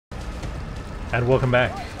And welcome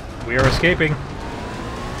back. We are escaping.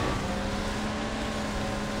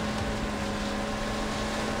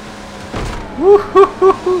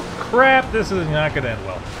 Woo-hoo-hoo-hoo! Crap, this is not going to end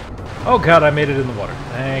well. Oh god, I made it in the water.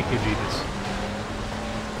 Thank you, Jesus.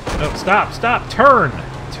 No, stop, stop, turn!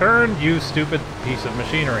 Turn, you stupid piece of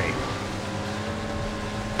machinery.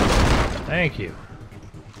 Thank you.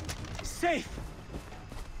 Safe!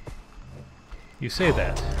 You say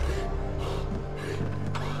that.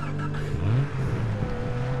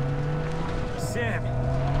 Sam,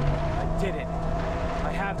 I did it.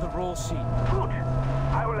 I have the roll sheet. Good.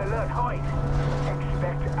 I will alert Hoyt.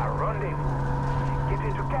 Expect a rendezvous. Get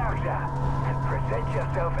into character and present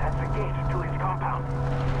yourself at the gate to his compound.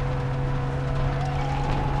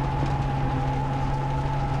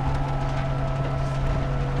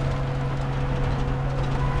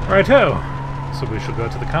 Righto. So we shall go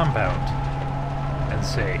to the compound and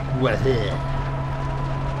say, "What here?"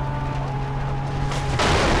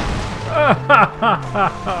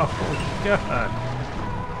 Oh god.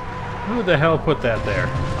 Who the hell put that there?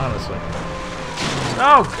 Honestly.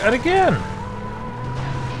 Oh, and again!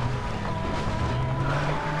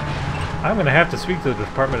 I'm gonna have to speak to the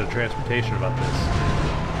Department of Transportation about this.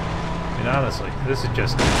 I mean, honestly, this is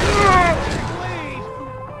just...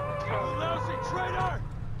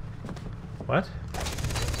 What?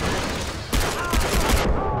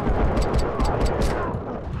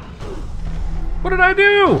 What did I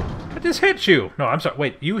do? I just hit you! No, I'm sorry.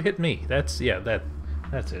 Wait, you hit me. That's... yeah,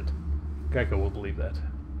 that's it. Geico will believe that.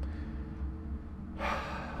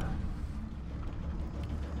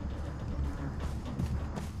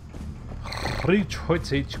 Reach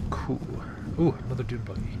Hoyt's HQ. Ooh, another dune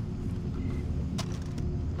buggy.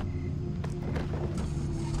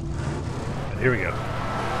 And here we go.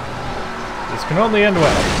 This can only end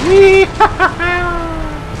well.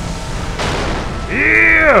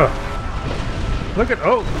 Yeah! Look at...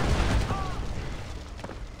 oh!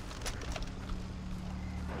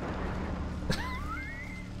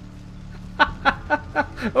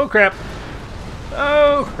 Oh crap!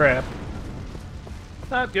 Oh crap!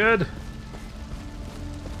 Not good.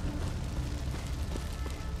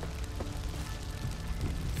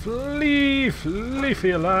 Flee! Flee for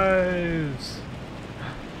your lives!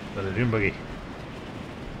 Another dune buggy.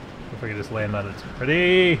 If I can just land on it.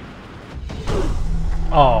 Ready?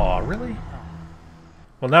 Aw, really?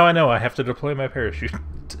 Well, now I know I have to deploy my parachute.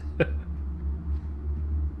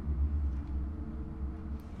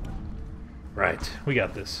 Right, we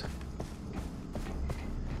got this.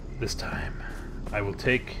 This time, I will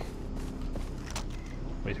take...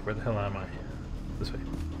 Wait, where the hell am I? This way.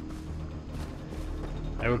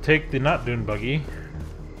 I will take the not dune buggy.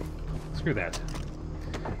 Screw that.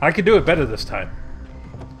 I can do it better this time.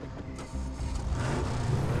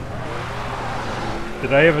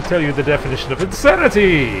 Did I ever tell you the definition of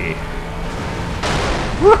insanity?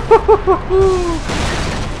 Woo-hoo-hoo-hoo-hoo!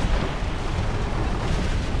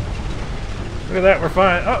 Look at that, we're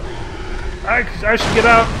fine. Oh! I should get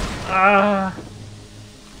out!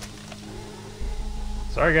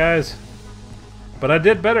 Sorry, guys. But I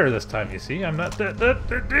did better this time, you see? I'm not dead.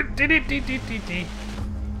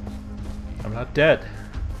 I'm not dead.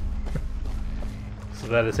 So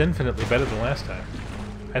that is infinitely better than last time.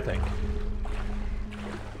 I think.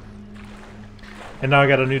 And now I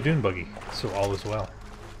got a new dune buggy, so all is well.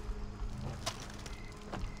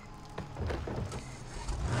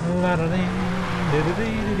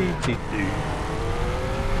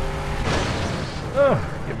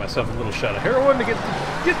 Oh, give myself a little shot of heroin to get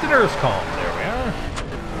the nerves calm. There we are.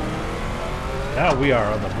 Now we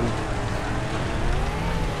are on the move.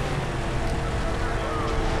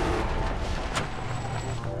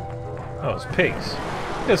 Oh, it's pigs. I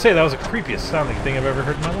was gonna say that was the creepiest sounding thing I've ever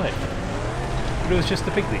heard in my life. But it was just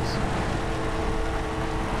the piglies.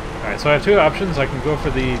 Alright, so I have two options. I can go for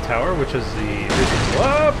the tower, which is the reasonable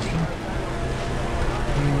option.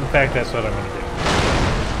 In fact, that's what I'm going to do.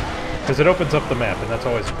 Because it opens up the map, and that's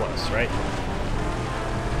always a plus, right?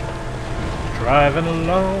 Driving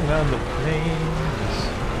along on the plains.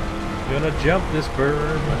 Gonna jump this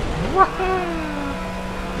berm.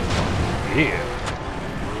 Yeah.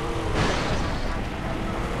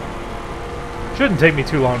 Shouldn't take me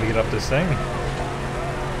too long to get up this thing.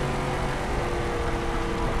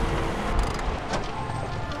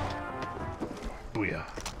 Booyah.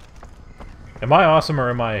 Am I awesome or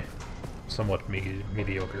am I somewhat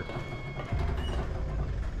mediocre?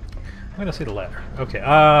 I'm gonna say the latter. Okay,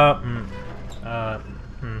 I'm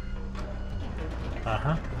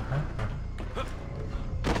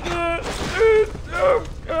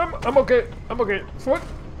okay. I'm okay. Foot,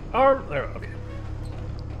 arm, there, okay.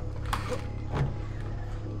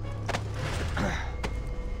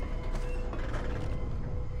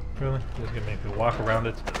 Really? Just gonna make me walk around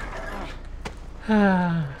it?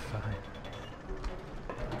 Fine.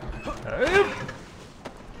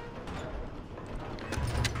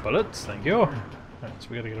 Bullets, thank you. Alright, so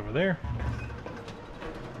we gotta get over there.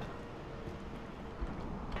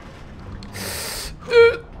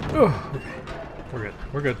 Oh, okay. We're good.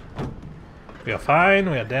 We're good. We got fine,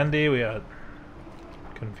 we got dandy, we got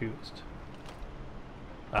confused.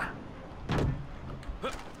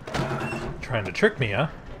 Trying to trick me, huh?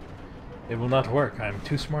 It will not work. I'm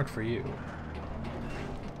too smart for you.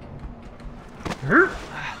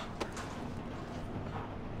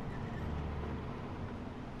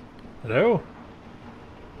 Hello?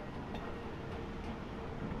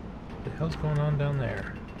 What the hell's going on down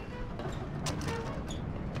there?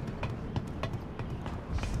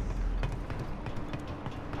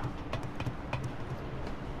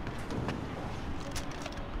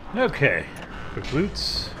 Okay. Quick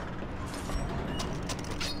loots.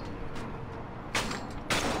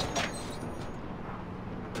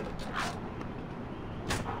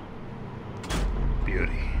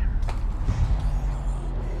 Beauty.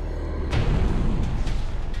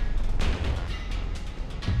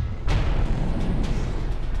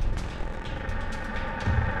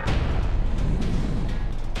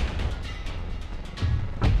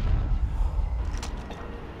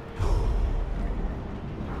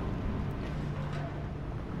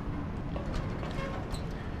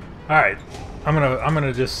 Alright, I'm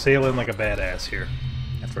gonna just sail in like a badass here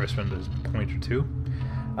after I spend a point or two.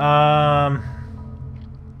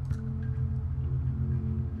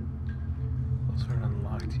 Those aren't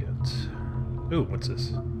unlocked yet. Ooh, what's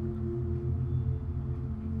this?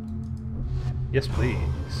 Yes,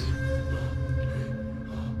 please.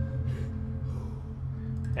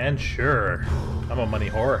 And sure, I'm a money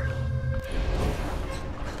whore.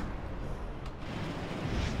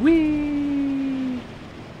 Whee!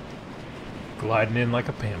 Gliding in like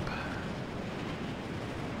a pimp.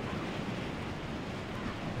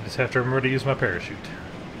 I just have to remember to use my parachute.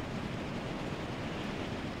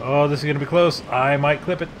 Oh, this is gonna be close. I might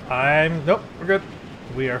clip it. Nope, we're good.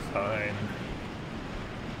 We are fine.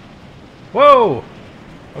 Whoa!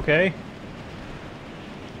 Okay.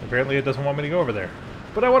 Apparently it doesn't want me to go over there.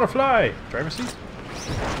 But I want to fly! Driver's seat?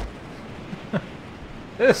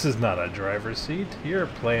 This is not a driver's seat. You're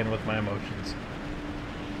playing with my emotions.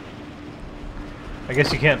 I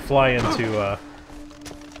guess you can't fly into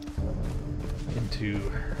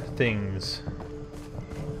things.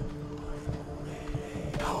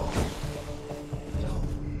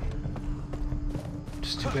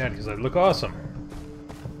 Just too bad because I look awesome.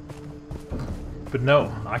 But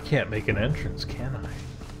no, I can't make an entrance, can I?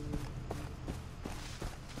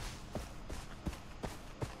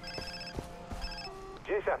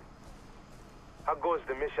 Jason, how goes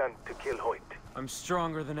the mission to kill Hoyt? I'm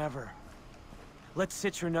stronger than ever. Let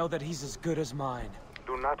Citra know that he's as good as mine.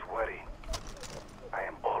 Do not worry. I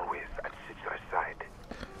am always at Citra's side.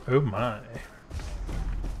 Oh my.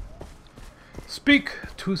 Speak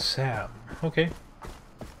to Sam. Okay.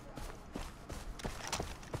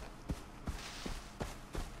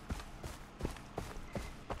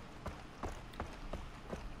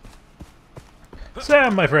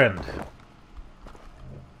 Sam, my friend.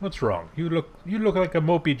 What's wrong? You look like a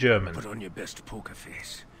mopey German. Put on your best poker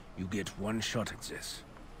face. You get one shot at this.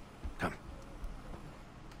 Come.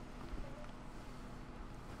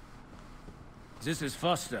 This is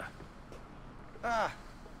Foster. Ah,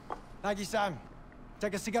 thank you, Sam.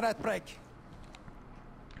 Take a cigarette break.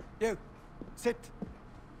 You, sit.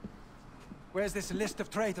 Where's this list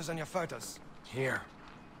of traitors on your photos? Here.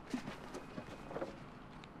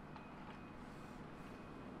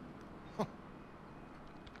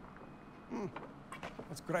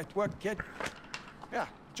 That's great work, kid. Yeah,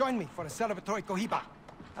 join me for a celebratory cohiba.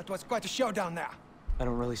 That was quite a show down there. I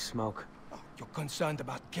don't really smoke. Oh, you're concerned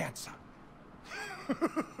about cancer.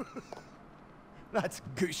 That's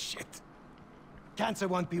good shit. Cancer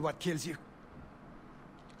won't be what kills you.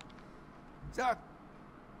 So,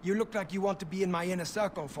 you look like you want to be in my inner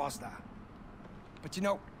circle, Foster. But you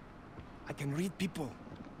know, I can read people.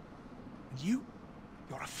 And you're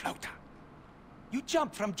a floater. You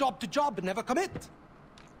jump from job to job and never commit.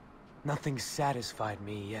 Nothing's satisfied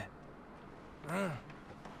me yet.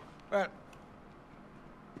 Well,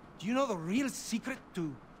 do you know the real secret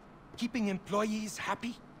to keeping employees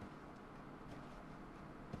happy?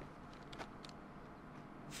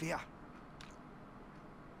 Fear.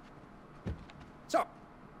 So,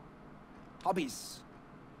 hobbies.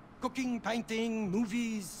 Cooking, painting,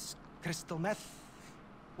 movies, crystal meth.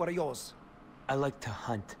 What are yours? I like to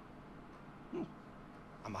hunt.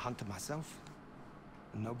 I'm a hunter myself.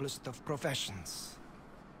 The noblest of professions.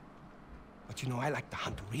 But you know, I like to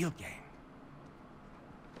hunt real game.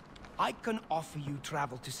 I can offer you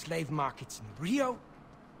travel to slave markets in Rio,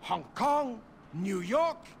 Hong Kong, New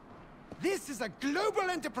York. This is a global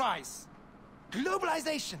enterprise.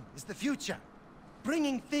 Globalization is the future.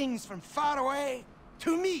 Bringing things from far away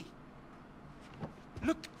to me.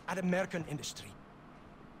 Look at American industry.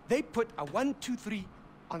 They put a 1, 2, 3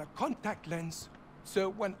 on a contact lens, so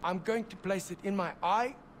when I'm going to place it in my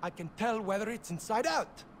eye, I can tell whether it's inside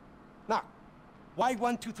out. Now, why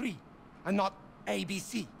 1, 2, 3 and not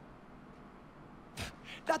ABC?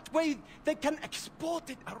 That way, they can export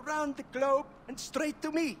it around the globe and straight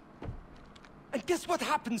to me. And guess what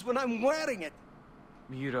happens when I'm wearing it?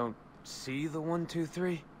 You don't see the 1, 2,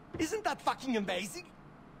 3? Isn't that fucking amazing?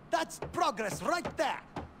 That's progress right there.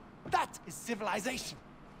 That is civilization.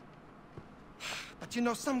 But you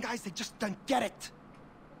know, some guys, they just don't get it.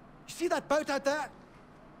 You see that boat out there?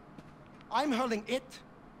 I'm holding it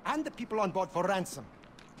and the people on board for ransom.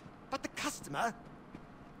 But the customer,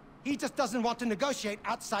 he just doesn't want to negotiate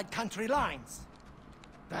outside country lines.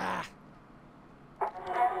 Ah.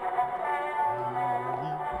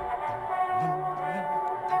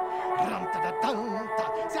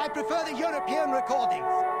 See, I prefer the European recordings.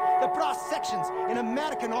 The brass sections in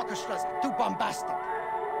American orchestras are too bombastic.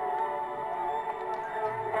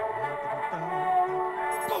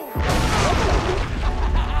 Boom!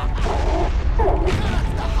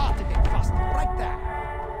 That's the heart of it, Foster, right there.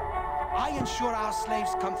 I ensure our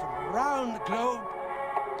slaves come from around the globe.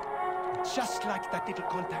 And just like that little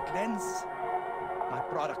contact lens, my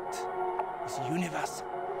product is universal.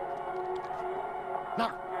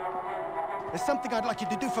 Now, there's something I'd like you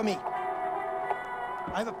to do for me.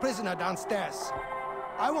 I have a prisoner downstairs.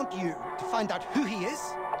 I want you to find out who he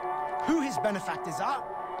is, who his benefactors are.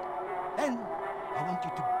 Then, I want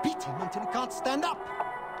you to beat him until he can't stand up.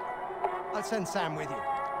 I'll send Sam with you.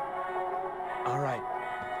 All right.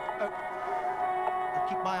 I'll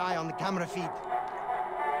keep my eye on the camera feed.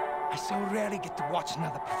 I so rarely get to watch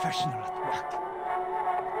another professional at work.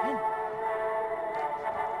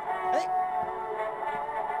 Hey!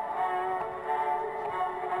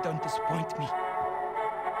 Don't disappoint me.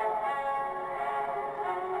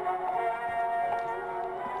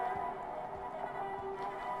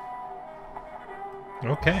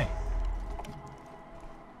 Okay.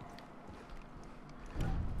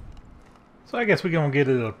 So I guess we're gonna get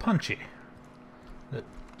a little punchy. Is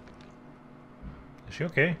she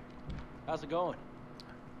okay? How's it going?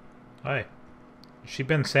 Hi. Has she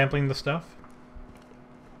been sampling the stuff?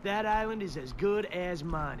 That island is as good as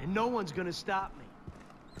mine, and no one's gonna stop me.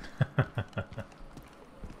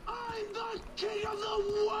 I'm the king of the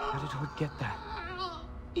world! How did Hoyt get that?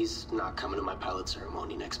 He's not coming to my pilot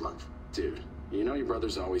ceremony next month. Dude, you know your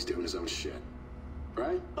brother's always doing his own shit,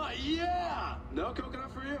 right? Yeah! No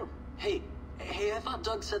coconut for you. Hey, I thought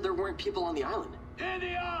Doug said there weren't people on the island. Here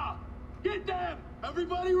they are! Get them!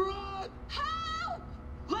 Everybody run! Help!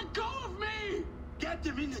 Let go of me! Get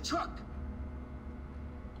them in the truck!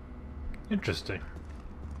 Interesting.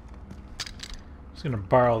 Just gonna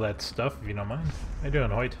borrow that stuff if you don't mind. How you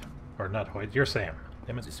doing, Hoyt? Or not Hoyt, you're Sam.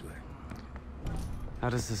 Damn it. This way. How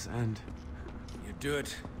does this end? You do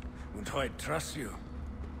it when Hoyt trusts you.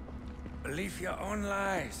 Believe your own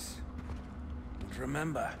lies. And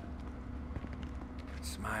remember,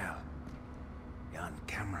 smile. You're on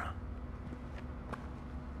camera.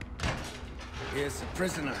 Here's the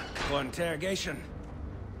prisoner for interrogation.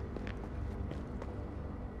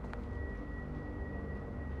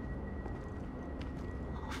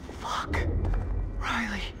 Fuck.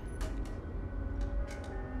 Riley.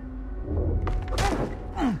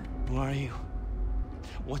 Who are you?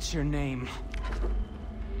 What's your name?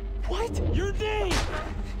 What? Your name!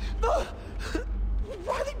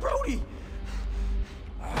 Riley Brody!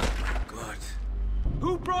 Good.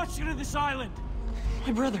 Who brought you to this island?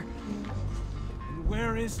 My brother. And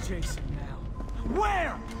where is Jason now?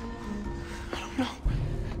 Where? I don't know.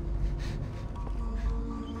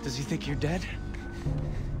 Does he think you're dead?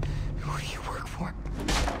 Who do you work for?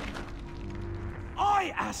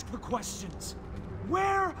 I ask the questions.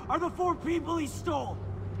 Where are the 4 people he stole?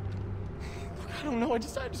 I don't know. I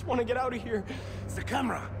just want to get out of here. The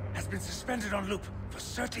camera has been suspended on loop for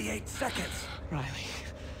 38 seconds. Riley,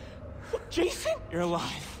 What, Jason? you're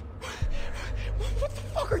alive. What the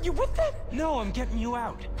fuck? Are you with them? No, I'm getting you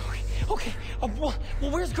out. Okay. Well,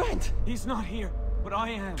 where's Grant? He's not here, but I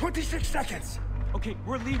am. 26 seconds. Okay,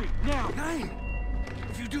 we're leaving now. 9.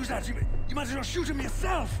 If you do that, you might as well shoot him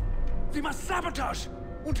yourself. We must sabotage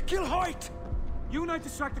and kill Hoyt. You and I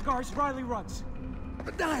distract the guards. Riley runs.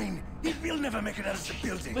 But 9! He will never make it out of the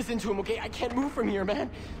building! Listen to him, okay? I can't move from here, man.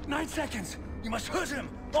 9 seconds! You must hurt him,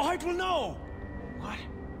 or Hoyt will know! What?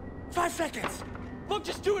 5 seconds! Look,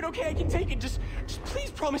 just do it, okay? I can take it. Just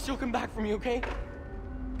please promise you'll come back for me, okay?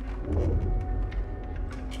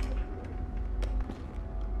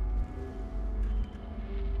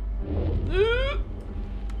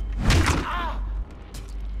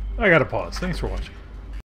 I gotta pause. Thanks for watching.